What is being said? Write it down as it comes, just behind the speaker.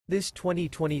This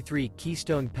 2023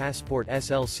 Keystone Passport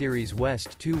SL Series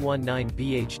West 219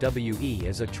 BHWE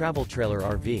is a travel trailer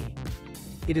RV.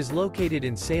 It is located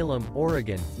in Salem,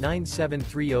 Oregon,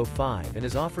 97305 and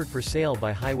is offered for sale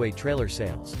by Highway Trailer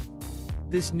Sales.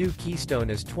 This new Keystone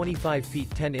is 25 feet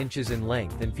 10 inches in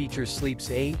length and features Sleeps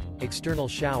 8, external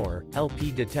shower,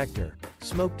 LP detector,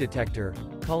 smoke detector,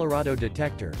 Colorado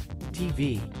detector,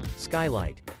 TV,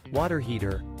 skylight, water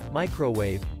heater,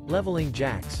 microwave, leveling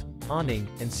jacks, awning,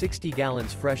 and 60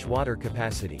 gallons fresh water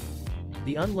capacity.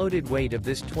 The unloaded weight of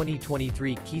this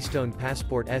 2023 Keystone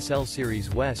Passport SL Series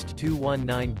West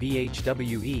 219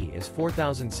 BHWE is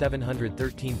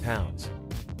 4,713 pounds.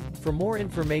 For more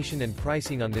information and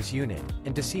pricing on this unit,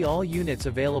 and to see all units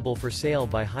available for sale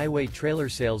by Highway Trailer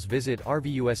Sales, visit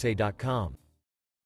RVUSA.com.